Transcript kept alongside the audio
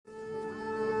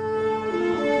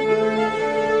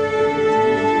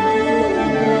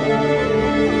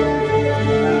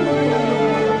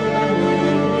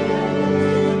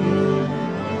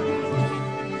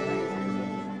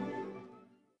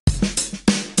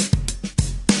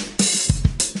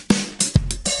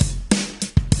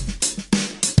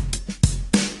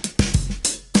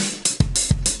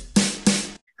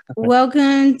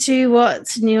Welcome to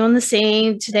What's New on the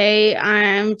Scene. Today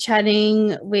I'm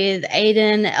chatting with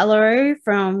Aiden Ellero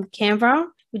from Canberra.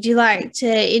 Would you like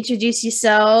to introduce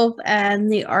yourself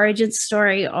and the origin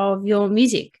story of your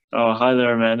music? Oh, hi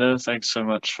there, Amanda. Thanks so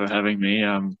much for having me.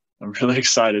 I'm really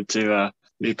excited to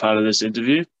be part of this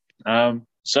interview. I'll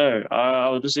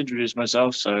just introduce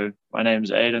myself. So my name's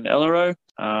Aiden Ellero.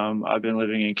 I've been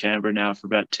living in Canberra now for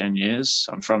about 10 years.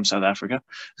 I'm from South Africa.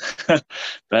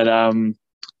 But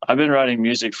I've been writing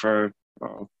music for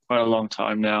quite a long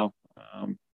time now,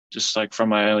 just like from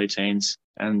my early teens.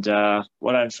 And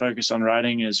what I focus on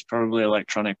writing is probably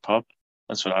electronic pop.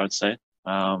 That's what I would say.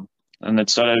 And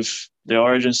it's sort of the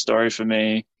origin story for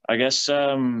me. I guess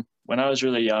when I was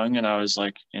really young and I was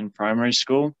like in primary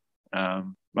school,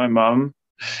 my mum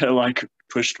like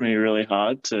pushed me really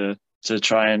hard to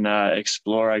try and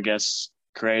explore, I guess,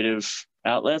 creative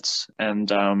outlets.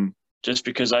 And just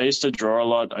because I used to draw a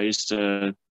lot, I used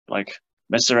to like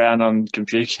mess around on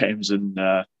computer games and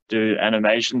do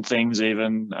animation things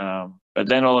even. But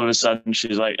then all of a sudden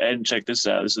she's like, "Aiden, check this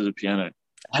out. This is a piano."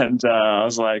 And I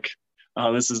was like,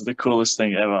 "Oh, this is the coolest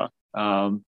thing ever."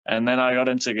 And then I got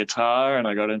into guitar and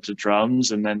I got into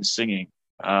drums and then singing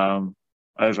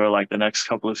over like the next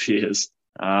couple of years.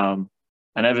 And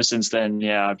ever since then,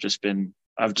 yeah, I've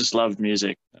just loved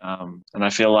music. And I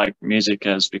feel like music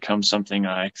has become something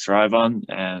I thrive on,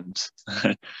 and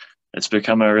it's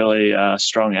become a really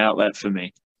strong outlet for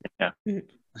me. Yeah.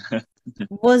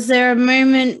 Was there a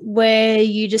moment where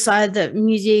you decided that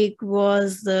music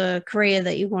was the career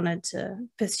that you wanted to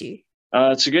pursue?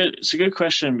 It's a good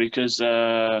question because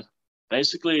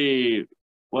basically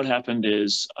what happened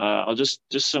is I'll just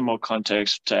some more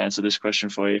context to answer this question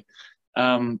for you.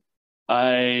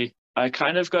 I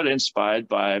kind of got inspired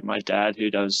by my dad,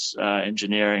 who does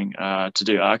engineering, to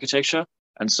do architecture.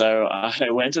 And so I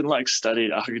went and like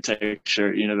studied architecture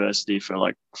at university for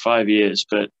like 5 years.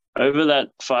 But over that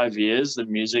 5 years, the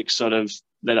music sort of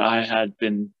that I had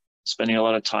been spending a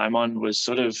lot of time on was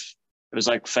it was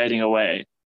like fading away,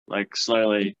 like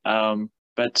slowly.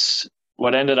 But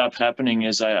what ended up happening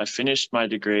is I finished my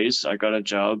degrees. I got a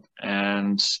job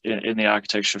and in the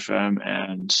architecture firm,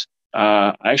 and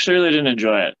I actually really didn't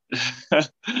enjoy it,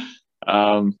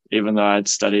 even though I'd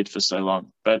studied for so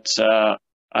long. But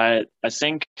I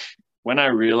think when I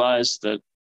realized that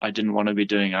I didn't want to be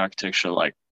doing architecture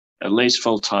like at least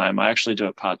full time, I actually do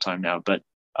it part time now. But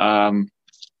I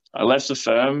left the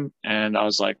firm and I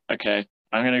was like, okay,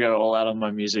 I'm going to go all out on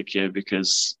my music here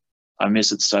because I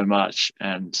miss it so much,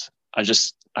 and I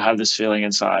have this feeling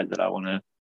inside that I want to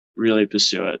really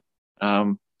pursue it.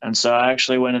 And so I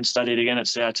actually went and studied again at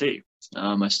CIT.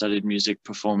 I studied music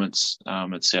performance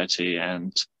at CIT,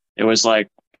 and it was like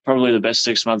probably the best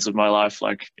 6 months of my life,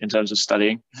 like in terms of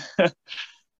studying.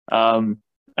 And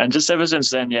just ever since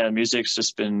then, yeah, music's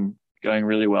just been going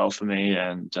really well for me,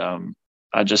 and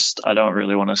I don't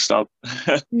really want to stop.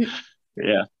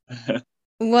 Yeah.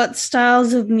 What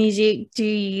styles of music do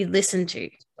you listen to?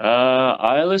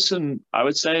 I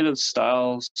would say the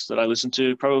styles that I listen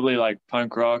to probably like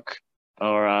punk rock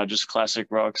or just classic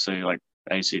rock, so like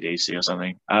AC/DC or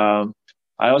something. I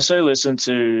also listen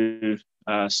to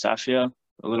Safia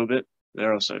a little bit.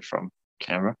 They're also from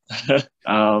Canberra. But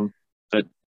I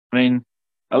mean,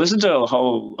 I listen to a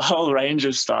whole range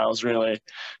of styles. Really,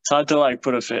 it's hard to like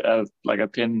put a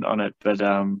pin on it. But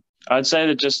I'd say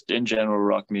that just in general,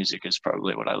 rock music is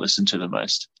probably what I listen to the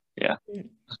most. Yeah,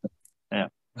 yeah.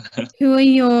 Who are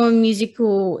your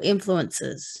musical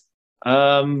influences?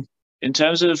 In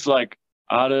terms of like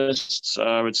artists,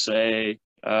 I would say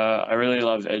I really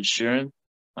love Ed Sheeran.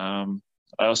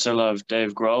 I also love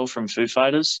Dave Grohl from Foo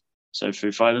Fighters. So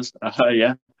Foo Fighters,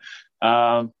 yeah.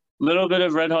 Little bit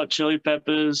of Red Hot Chili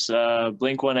Peppers,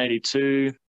 Blink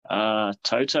 182,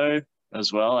 Toto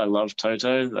as well. I love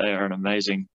Toto. They are an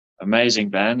amazing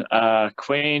band.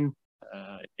 Queen,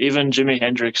 even Jimi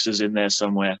Hendrix is in there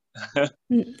somewhere.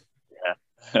 Yeah.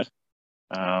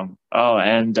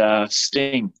 And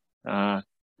Sting,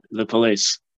 The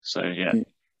Police. So yeah,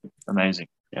 amazing.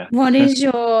 Yeah. What is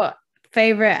your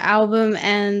favorite album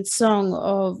and song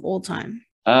of all time?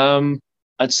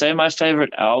 I'd say my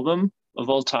favorite album of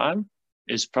all time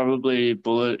is probably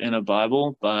Bullet in a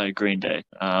Bible by Green Day.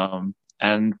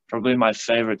 And probably my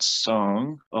favorite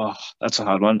song, oh, that's a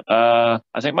hard one. I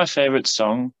think my favorite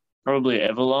song, probably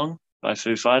Everlong by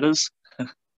Foo Fighters.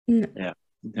 Yeah.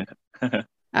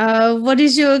 What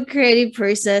is your creative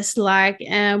process like,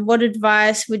 and what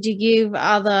advice would you give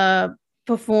other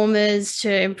performers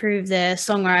to improve their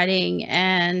songwriting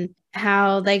and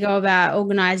how they go about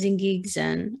organizing gigs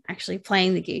and actually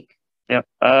playing the gig? Yep.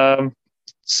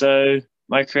 So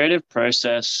my creative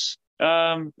process,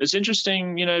 It's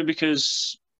interesting,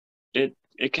 because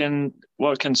it can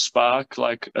what can spark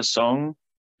like a song.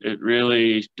 It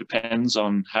really depends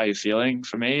on how you're feeling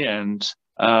for me, and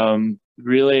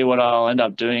really what I'll end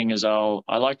up doing is I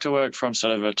like to work from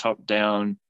sort of a top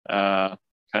down kind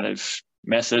of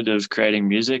method of creating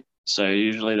music. So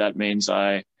usually that means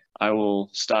I will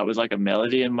start with like a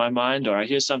melody in my mind, or I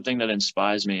hear something that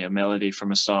inspires me, a melody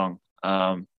from a song.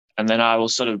 And then I will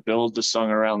sort of build the song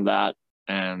around that.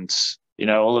 And,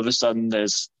 all of a sudden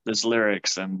there's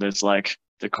lyrics and there's like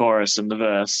the chorus and the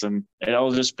verse, and it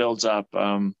all just builds up.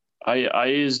 I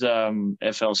used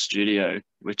FL Studio,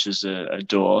 which is a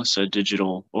DAW, so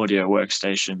digital audio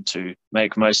workstation, to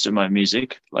make most of my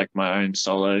music, like my own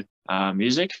solo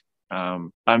music.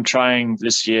 I'm trying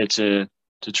this year to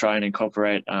try and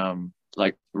incorporate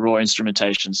like raw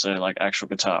instrumentation, so like actual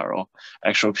guitar or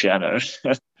actual piano.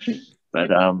 But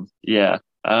yeah.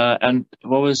 And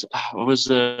what was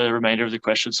the remainder of the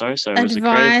question? Sorry. So it was the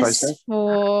creative process Advice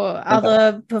for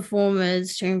other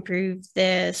performers to improve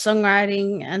their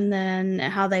songwriting and then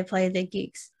how they play their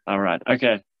gigs. All right.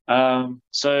 Okay.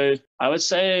 So I would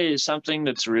say something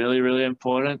that's really, really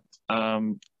important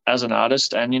as an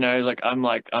artist, and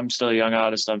I'm still a young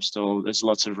artist. There's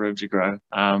lots of room to grow.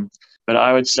 But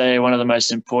I would say one of the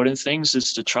most important things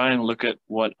is to try and look at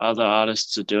what other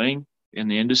artists are doing in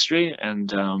the industry,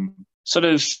 and sort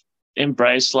of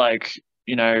embrace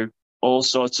all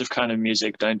sorts of kind of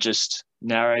music. Don't just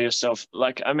narrow yourself.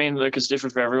 It's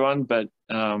different for everyone, but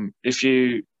if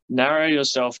you narrow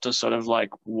yourself to sort of like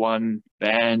one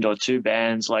band or two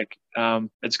bands,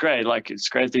 it's great. It's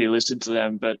great that you listen to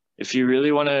them, but if you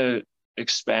really want to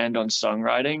expand on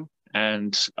songwriting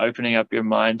and opening up your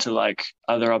mind to like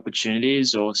other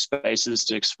opportunities or spaces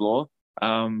to explore,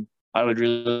 I would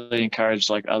really encourage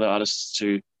like other artists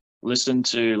to listen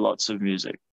to lots of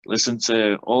music, listen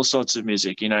to all sorts of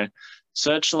music,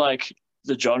 search like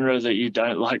the genre that you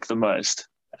don't like the most.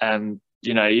 And,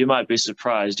 you might be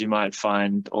surprised. You might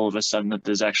find all of a sudden that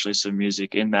there's actually some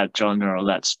music in that genre or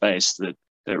that space that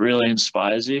really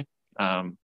inspires you.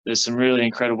 There's some really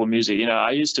incredible music.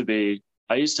 I used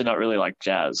to not really like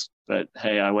jazz, but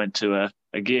hey, I went to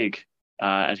a gig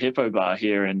at Hippo Bar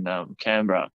here in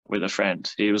Canberra with a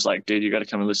friend. He was like, dude, you got to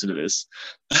come and listen to this.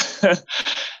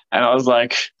 And I was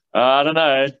like, I don't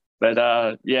know.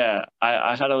 But yeah,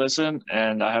 I had a listen,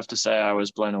 and I have to say I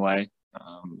was blown away.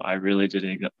 I really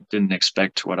didn't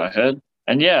expect what I heard.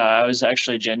 And yeah, I was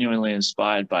actually genuinely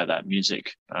inspired by that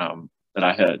music that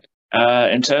I heard.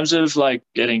 In terms of like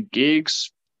getting gigs,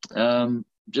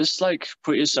 just like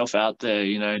put yourself out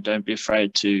there, don't be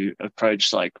afraid to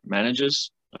approach like managers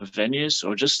of venues,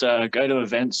 or just go to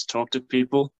events, talk to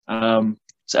people.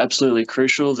 It's absolutely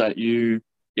crucial that you,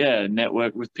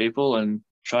 network with people and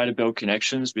try to build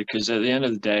connections, because at the end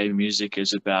of the day, music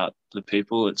is about the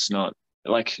people. It's not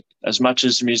like, as much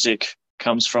as music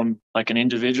comes from like an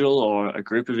individual or a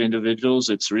group of individuals,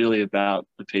 it's really about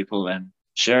the people and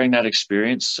sharing that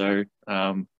experience. So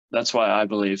that's why I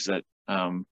believe that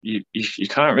you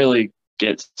can't really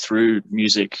get through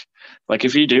music. Like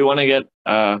if you do want to get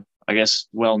I guess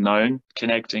well known,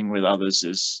 connecting with others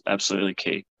is absolutely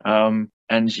key.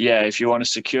 And yeah, if you want to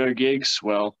secure gigs,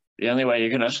 well, the only way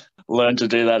you're going to learn to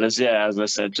do that is, as I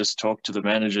said, just talk to the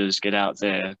managers, get out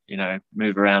there,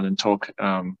 move around and talk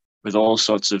with all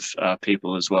sorts of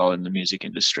people as well in the music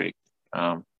industry.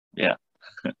 Yeah.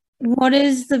 What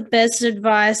is the best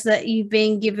advice that you've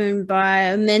been given by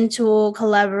a mentor,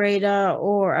 collaborator,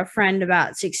 or a friend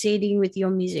about succeeding with your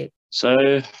music?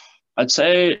 So I'd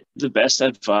say the best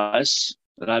advice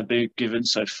that I've been given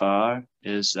so far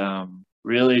is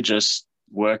really just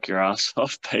work your ass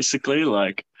off, basically.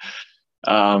 Like,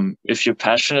 if you're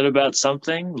passionate about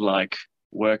something, like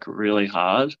work really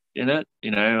hard in it,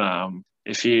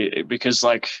 because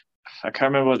like, I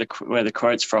can't remember where the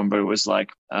quote's from, but it was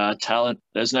like, talent,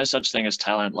 there's no such thing as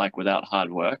talent, like without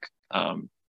hard work. All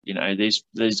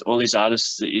these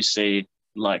artists that you see,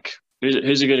 like,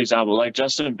 who's a good example? Like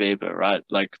Justin Bieber, right?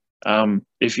 Like,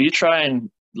 if you try and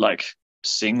like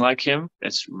sing like him,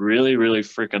 it's really, really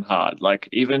freaking hard. Like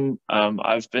even,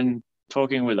 I've been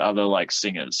talking with other like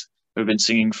singers who've been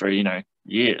singing for,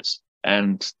 years,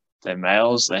 and they're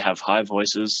males, they have high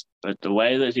voices, but the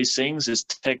way that he sings is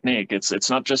technique. It's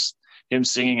not just him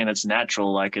singing and it's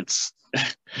natural. Like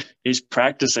he's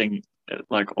practicing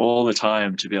like all the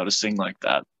time to be able to sing like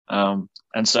that. And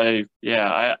so,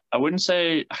 yeah, I wouldn't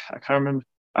say, I can't remember.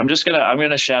 I'm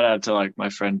gonna shout out to like my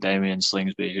friend Damien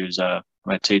Slingsby, who's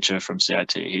my teacher from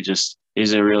CIT.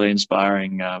 He's a really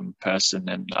inspiring person,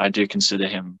 and I do consider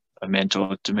him a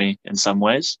mentor to me in some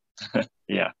ways.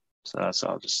 Yeah, so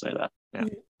I'll just say that. Yeah.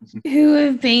 Who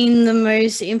have been the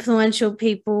most influential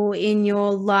people in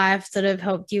your life that have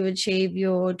helped you achieve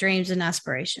your dreams and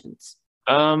aspirations?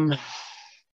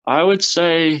 I would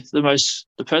say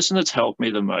the person that's helped me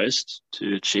the most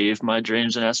to achieve my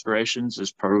dreams and aspirations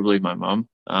is probably my mum.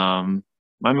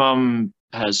 My mum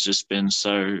has just been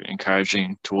so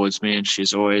encouraging towards me, and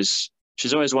she's always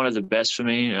wanted the best for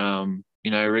me.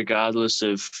 Regardless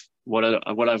of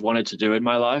what I've wanted to do in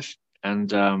my life.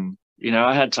 And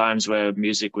I had times where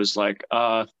music was like,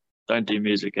 don't do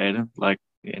music, Aiden. Like,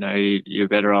 you're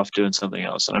better off doing something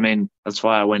else. And I mean, that's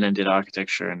why I went and did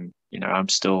architecture, and I'm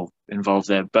still involved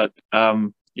there. But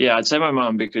yeah, I'd say my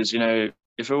mom, because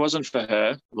if it wasn't for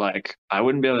her, like, I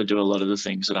wouldn't be able to do a lot of the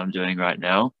things that I'm doing right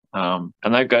now. And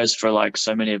that goes for like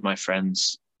so many of my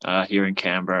friends here in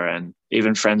Canberra, and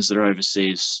even friends that are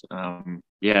overseas.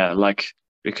 Yeah, like,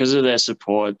 because of their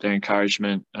support, their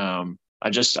encouragement,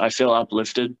 I feel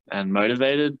uplifted and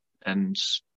motivated. And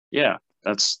yeah,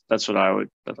 that's what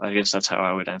I guess that's how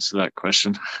I would answer that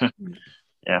question.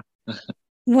 Yeah.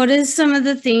 What are some of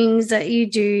the things that you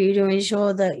do to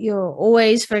ensure that you're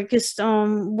always focused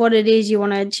on what it is you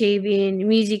want to achieve in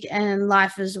music and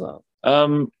life as well?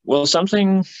 Well,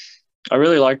 something I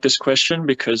really like this question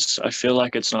because I feel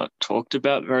like it's not talked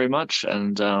about very much,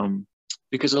 and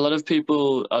because a lot of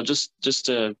people are just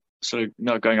to sort of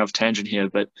not going off tangent here,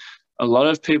 but a lot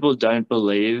of people don't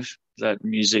believe that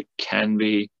music can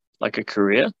be like a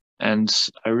career. And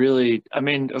I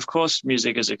mean, of course,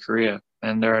 music is a career,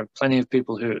 and there are plenty of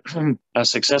people who are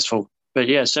successful. But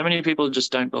yeah, so many people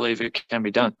just don't believe it can be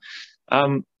done.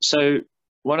 So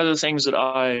one of the things that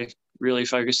I really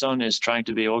focus on is trying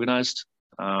to be organized,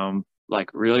 like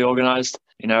really organized.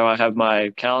 I have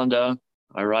my calendar.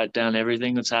 I write down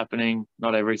everything that's happening,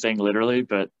 not everything literally,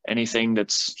 but anything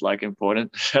that's like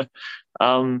important.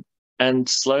 um, and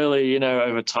slowly,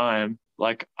 over time,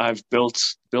 like, I've built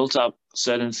up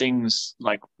certain things,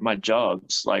 like my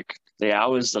jobs, like the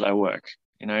hours that I work.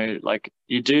 Like,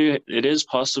 it is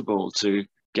possible to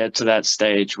get to that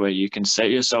stage where you can set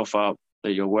yourself up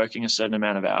that you're working a certain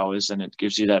amount of hours, and it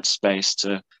gives you that space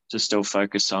to still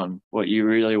focus on what you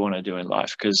really want to do in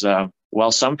life. Because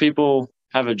while some people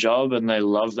have a job and they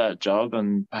love that job,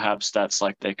 and perhaps that's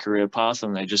like their career path,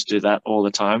 and they just do that all the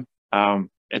time,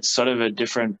 it's sort of a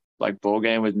different like ball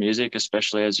game with music,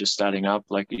 especially as you're starting up.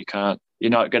 Like,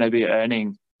 you're not going to be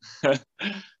earning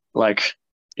like,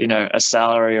 a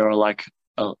salary or like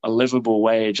a livable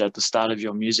wage at the start of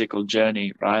your musical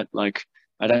journey, right? Like,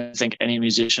 I don't think any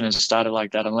musician has started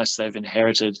like that unless they've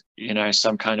inherited,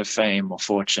 some kind of fame or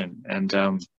fortune. And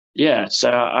yeah,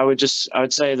 so I would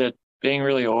say that being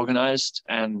really organized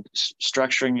and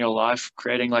structuring your life,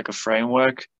 creating like a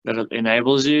framework that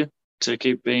enables you to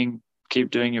keep doing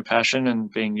your passion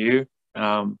and being you,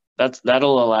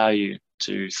 that'll allow you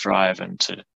to thrive and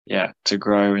to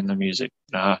grow in the music,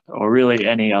 or really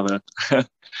any other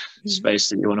space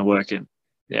that you want to work in.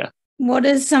 Yeah. What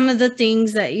are some of the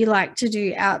things that you like to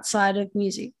do outside of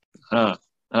music? So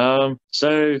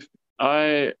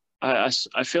I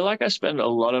feel like I spend a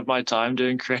lot of my time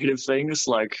doing creative things.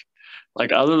 Like,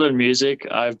 other than music,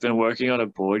 I've been working on a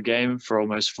board game for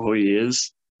almost 4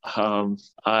 years.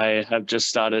 I have just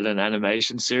started an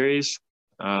animation series.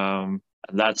 And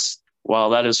while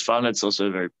that is fun, it's also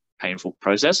a very painful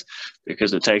process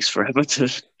because it takes forever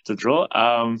to draw.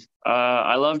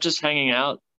 I love just hanging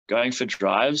out, going for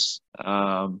drives,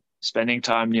 spending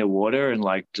time near water, and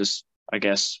like, just, I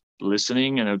guess,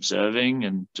 listening and observing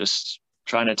and just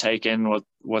trying to take in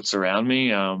what's around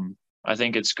me. I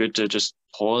think it's good to just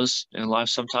pause in life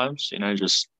sometimes,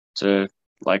 just to,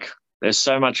 like, there's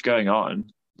so much going on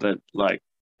that, like,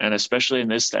 and especially in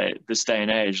this day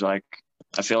and age, like,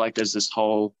 I feel like there's this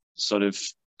whole sort of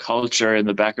culture in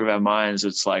the back of our minds.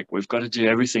 It's like, we've got to do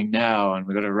everything now, and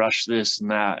we've got to rush this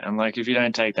and that. And like, if you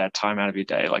don't take that time out of your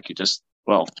day, like,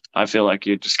 I feel like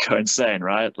you just go insane,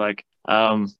 right? Like,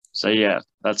 so yeah,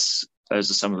 those are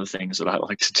some of the things that I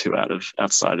like to do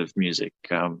outside of music,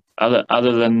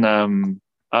 other than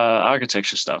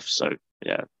architecture stuff. So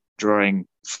yeah, drawing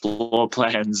floor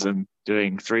plans and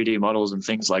doing 3D models and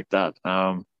things like that.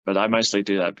 But I mostly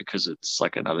do that because it's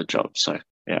like another job. So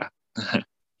yeah.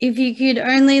 If you could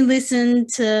only listen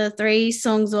to 3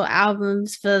 songs or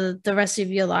albums for the rest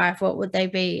of your life, what would they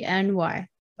be and why?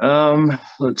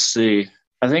 Let's see.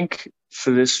 I think for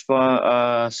this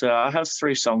one, so I have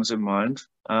 3 songs in mind.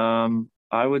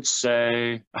 I would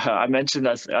say I think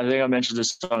I mentioned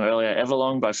this song earlier,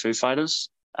 Everlong by Foo Fighters.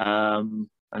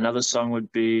 Another song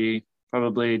would be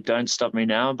probably Don't Stop Me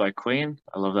Now by Queen.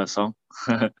 I love that song.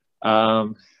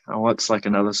 And what's like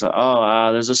another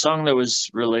song? There's a song that was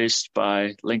released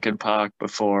by Linkin Park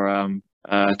before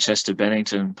Chester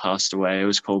Bennington passed away. It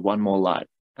was called One More Light.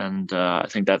 And I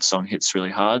think that song hits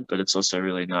really hard, but it's also a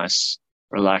really nice,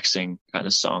 relaxing kind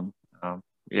of song.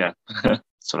 Yeah,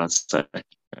 that's what I'd say.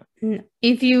 Yeah.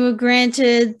 If you were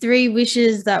granted 3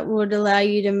 wishes that would allow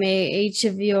you to meet each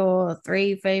of your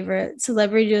 3 favorite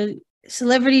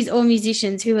celebrities or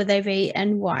musicians, who would they be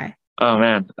and why? Oh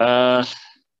man,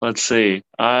 let's see.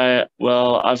 I've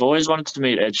always wanted to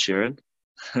meet Ed Sheeran.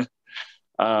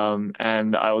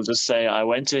 And I will just say I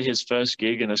went to his first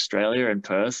gig in Australia in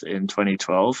Perth in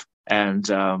 2012, and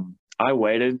I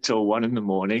waited till 1 in the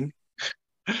morning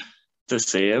to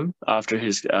see him after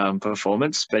his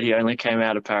performance, but he only came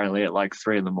out apparently at like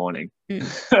 3 in the morning.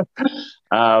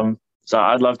 So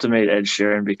I'd love to meet Ed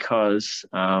Sheeran because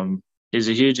he's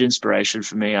a huge inspiration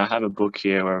for me. I have a book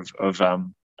here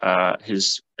of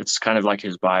his. It's kind of like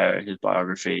his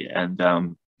biography,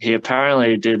 and he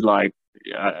apparently did like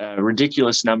a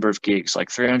ridiculous number of gigs,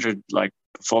 like 300 like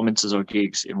performances or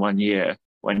gigs in 1 year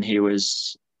when he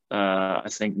was I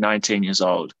think 19 years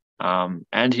old.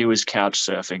 And he was couch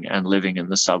surfing and living in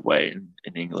the subway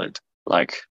in England.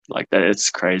 Like that,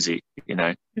 it's crazy, you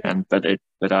know. And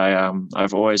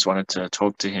I've always wanted to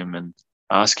talk to him and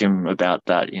ask him about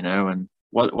that, you know, and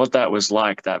what that was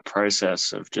like, that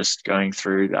process of just going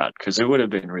through that, because it would have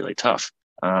been really tough.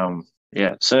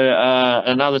 Yeah. So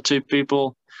another 2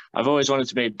 people, I've always wanted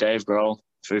to meet Dave Grohl,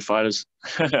 Foo Fighters,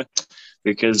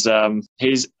 because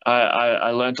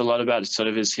I learned a lot about sort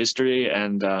of his history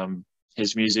and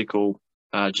his musical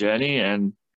journey,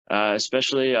 and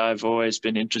especially I've always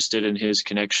been interested in his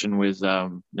connection with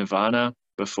Nirvana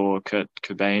before Kurt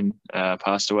Cobain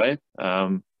passed away.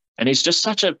 And he's just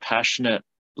such a passionate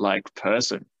like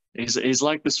person. He's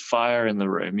like this fire in the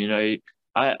room, you know.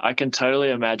 I can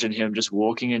totally imagine him just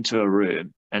walking into a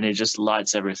room and he just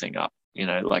lights everything up, you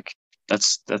know. Like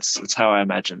that's how I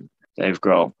imagine Dave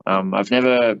Grohl. I've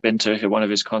never been to one of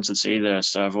his concerts either,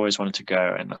 so I've always wanted to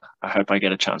go, and I hope I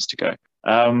get a chance to go.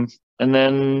 And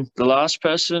then the last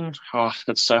person, oh,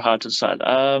 that's so hard to decide.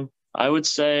 I would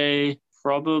say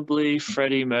probably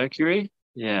Freddie Mercury.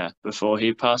 Yeah, before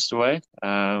he passed away.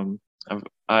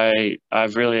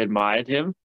 I've really admired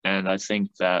him, and I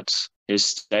think that his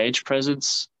stage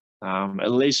presence,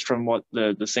 at least from what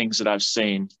the things that I've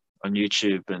seen on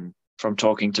YouTube and from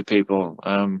talking to people,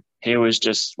 he was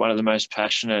just one of the most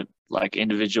passionate like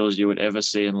individuals you would ever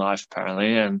see in life,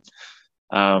 apparently. And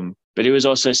but he was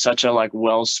also such a like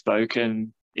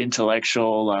well-spoken,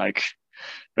 intellectual, like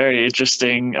very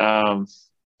interesting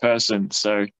person.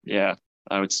 So yeah,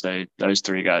 I would say those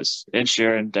 3 guys: Ed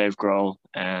Sheeran, Dave Grohl,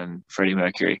 and Freddie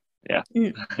Mercury. Yeah.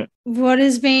 What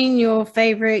has been your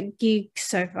favorite gig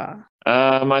so far?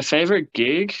 My favorite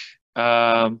gig,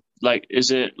 like,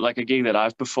 is it like a gig that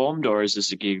I've performed, or is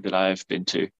this a gig that I've been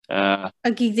to? A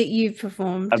gig that you've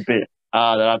performed. A bit.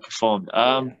 That I performed.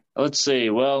 Let's see.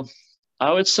 Well,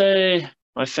 I would say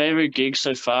my favorite gig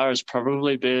so far has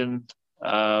probably been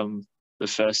the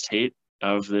first heat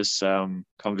of this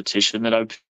competition that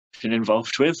I've been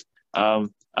involved with.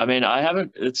 I mean, I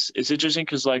haven't. It's interesting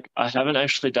because like I haven't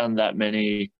actually done that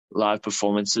many live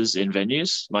performances in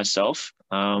venues myself.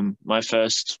 My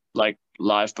first like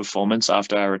live performance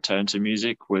after I returned to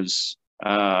music was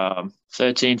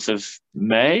 13th of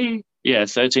May. Yeah,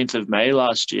 13th of May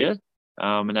last year.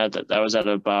 And that was at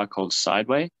a bar called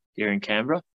Sideway here in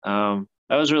Canberra. That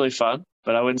was really fun,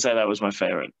 but I wouldn't say that was my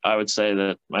favorite. I would say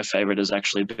that my favorite has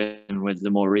actually been with the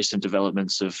more recent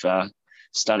developments of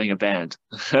starting a band.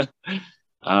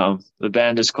 The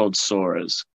band is called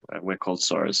Soarers. We're called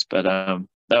Soarers, but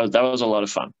that was a lot of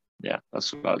fun. Yeah,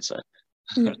 that's what I would say.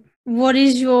 What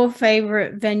is your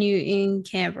favorite venue in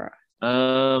Canberra?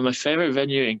 My favorite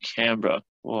venue in Canberra.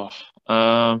 Oh,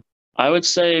 I would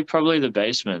say probably the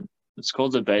Basement. It's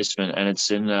called the Basement, and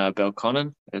it's in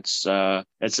Belconnen. It's a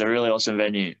really awesome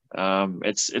venue.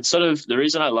 It's sort of the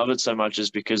reason I love it so much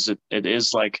is because it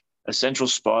is like a central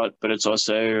spot, but it's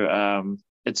also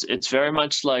it's very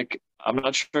much like, I'm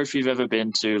not sure if you've ever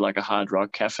been to like a hard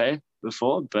rock cafe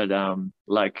before, but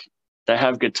like they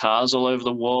have guitars all over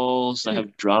the walls. They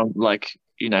have drum, like,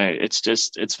 you know,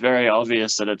 it's very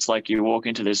obvious that it's like you walk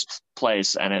into this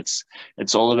place and it's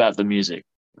all about the music.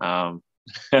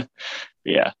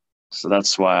 Yeah. So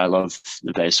that's why I love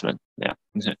the Basement. Yeah.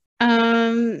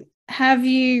 Have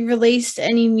you released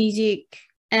any music,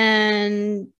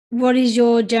 and what is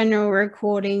your general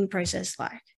recording process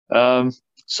like?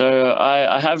 So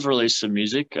I have released some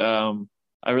music. I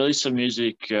released some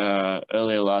music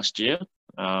earlier last year.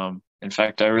 In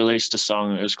fact, I released a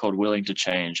song. It was called "Willing to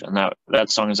Change," and that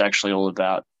song is actually all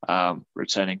about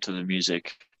returning to the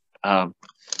music.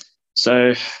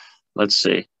 So let's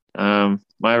see.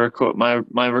 My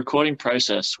recording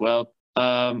process. Well,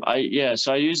 so I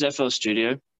use FL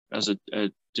Studio as a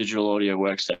digital audio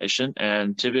workstation,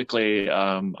 and typically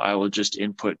I will just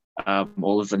input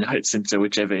all of the notes into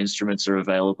whichever instruments are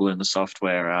available in the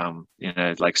software.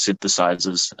 Like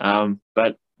synthesizers.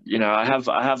 But I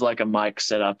have like a mic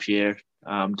set up here,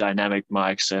 dynamic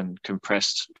mics and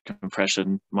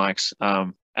compression mics.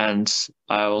 And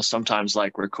I will sometimes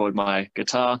like record my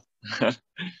guitar.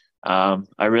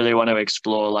 I really want to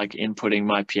explore like inputting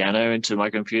my piano into my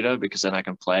computer, because then I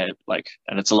can play it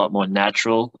and it's a lot more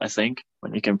natural, I think,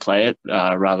 when you can play it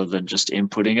rather than just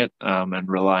inputting it and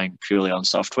relying purely on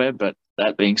software. But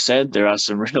that being said, there are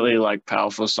some really like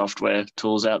powerful software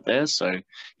tools out there, so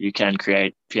you can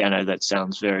create piano that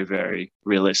sounds very, very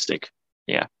realistic.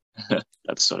 Yeah,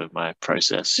 that's sort of my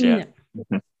process. Yeah.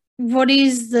 What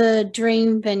is the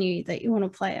dream venue that you want to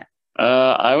play at?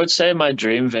 I would say my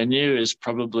dream venue is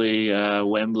probably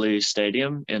Wembley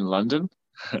Stadium in London.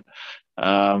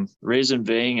 Reason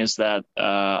being is that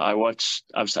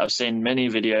I've seen many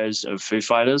videos of Foo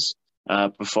Fighters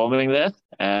performing there,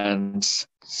 and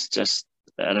it's just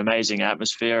an amazing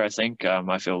atmosphere. I think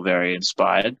I feel very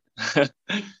inspired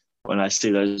when I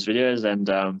see those videos. And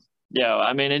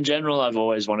I mean, in general, I've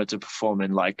always wanted to perform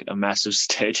in like a massive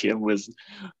stadium with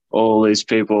all these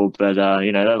people, but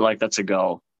that's a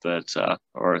goal, but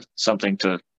or something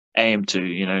to aim to,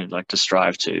 like to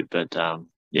strive to. But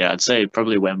I'd say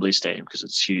probably Wembley Stadium because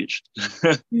it's huge.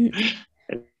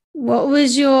 What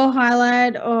was your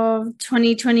highlight of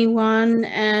 2021,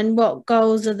 and what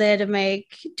goals are there to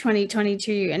make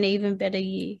 2022 an even better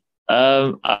year?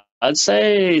 I'd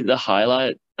say the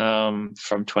highlight from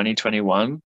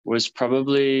 2021 was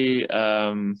probably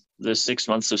the 6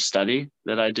 months of study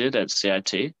that I did at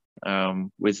CIT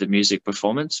with the music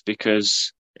performance,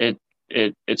 because it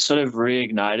sort of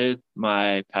reignited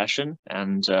my passion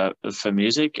and for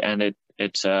music, and it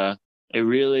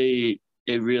really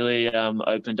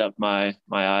opened up my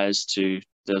eyes to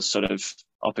the sort of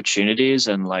opportunities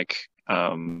and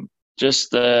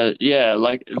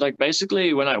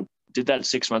basically when I did that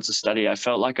 6 months of study, I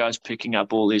felt like I was picking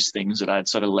up all these things that I'd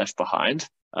sort of left behind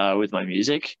with my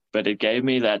music, but it gave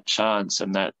me that chance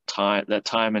and that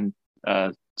time and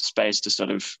space to sort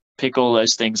of pick all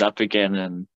those things up again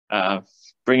and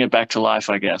bring it back to life,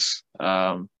 I guess.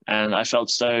 And I felt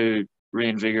so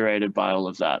reinvigorated by all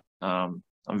of that. I'm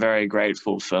very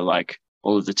grateful for like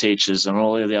all of the teachers and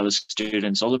all of the other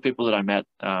students, all the people that I met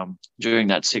during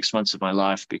that 6 months of my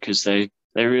life, because they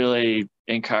really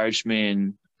encouraged me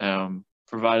and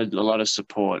provided a lot of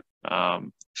support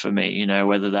for me,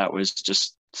 whether that was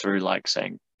just through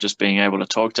just being able to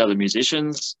talk to other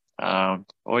musicians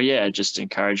or just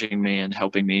encouraging me and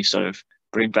helping me sort of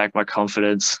bring back my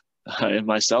confidence in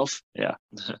myself. Yeah.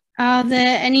 Are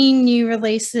there any new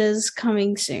releases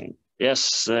coming soon?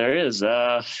 Yes, there is.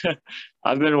 I've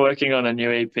been working on a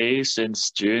new EP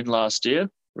since June last year,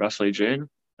 roughly June.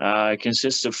 It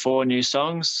consists of 4 new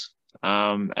songs,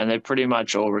 and they're pretty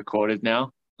much all recorded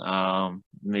now.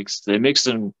 They're mixed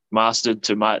and mastered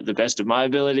to the best of my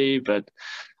ability, but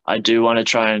I do want to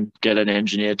try and get an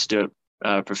engineer to do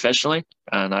it professionally,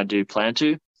 and I do plan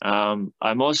to.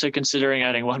 I'm also considering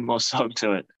adding 1 more song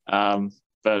to it,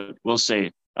 but we'll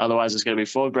see. Otherwise, it's going to be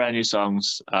 4 brand new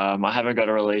songs. I haven't got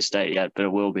a release date yet, but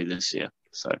it will be this year.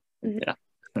 So, yeah.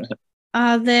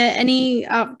 Are there any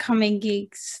upcoming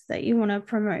gigs that you want to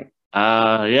promote?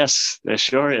 Yes, there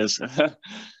sure is.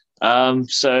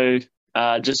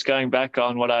 Just going back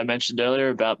on what I mentioned earlier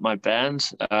about my band.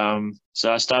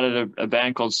 So I started a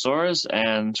band called Soras,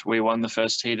 and we won the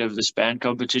first heat of this band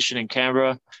competition in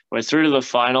Canberra. We're through to the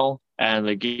final, and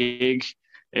the gig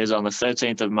is on the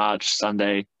 13th of March,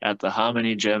 Sunday, at the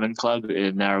Harmony German Club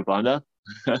in Narrabundah.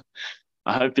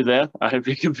 I hope you're there. I hope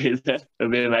you can be there. It'll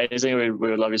be amazing. We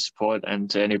would love your support, and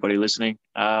to anybody listening.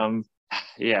 I'll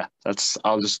leave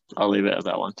it at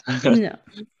that one. No.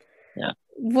 Yeah.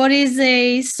 What is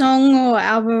a song or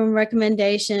album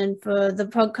recommendation for the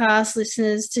podcast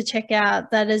listeners to check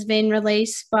out that has been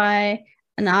released by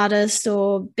an artist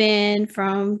or band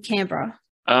from Canberra?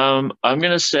 I'm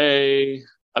gonna say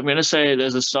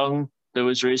there's a song that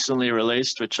was recently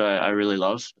released which I really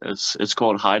love. It's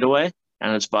called Hideaway,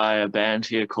 and it's by a band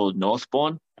here called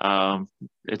Northbourne.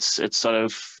 It's sort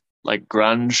of like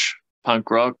grunge punk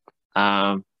rock.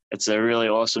 It's a really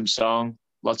awesome song.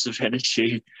 Lots of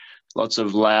energy, lots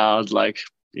of loud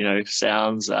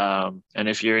sounds. And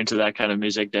if you're into that kind of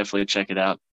music, definitely check it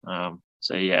out.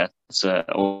 It's an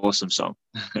awesome song.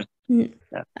 Yeah.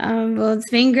 Well, it's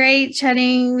been great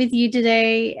chatting with you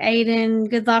today, Aiden.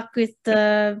 Good luck with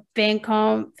the band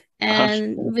comp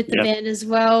and with the band as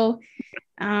well.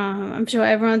 I'm sure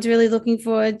everyone's really looking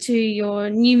forward to your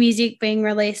new music being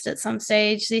released at some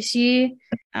stage this year.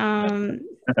 Yeah.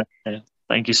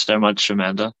 Thank you so much,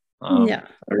 Amanda. Yeah.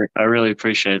 I really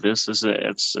appreciate this.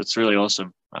 It's really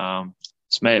awesome.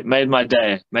 It's made my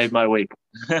day, made my week.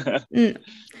 Yeah.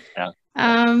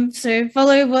 So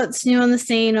follow What's New on the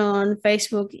Scene on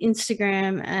Facebook,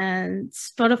 Instagram, and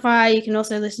Spotify. You can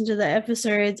also listen to the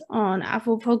episodes on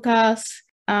Apple Podcasts.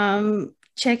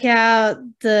 Check out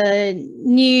the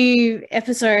new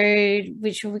episode,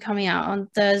 which will be coming out on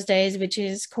Thursdays, which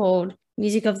is called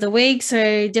Music of the Week.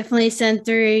 So definitely send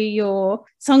through your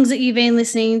songs that you've been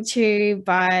listening to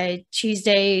by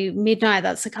Tuesday midnight.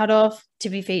 That's the cutoff to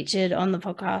be featured on the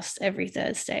podcast every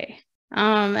Thursday.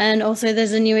 And also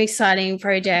there's a new exciting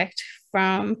project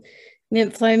from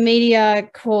Mintflow Media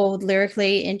called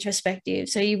Lyrically Introspective.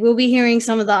 So you will be hearing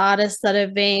some of the artists that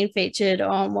have been featured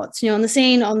on What's New on the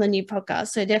Scene on the new podcast.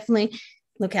 So definitely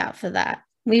look out for that.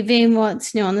 We've been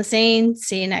What's New on the Scene.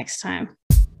 See you next time.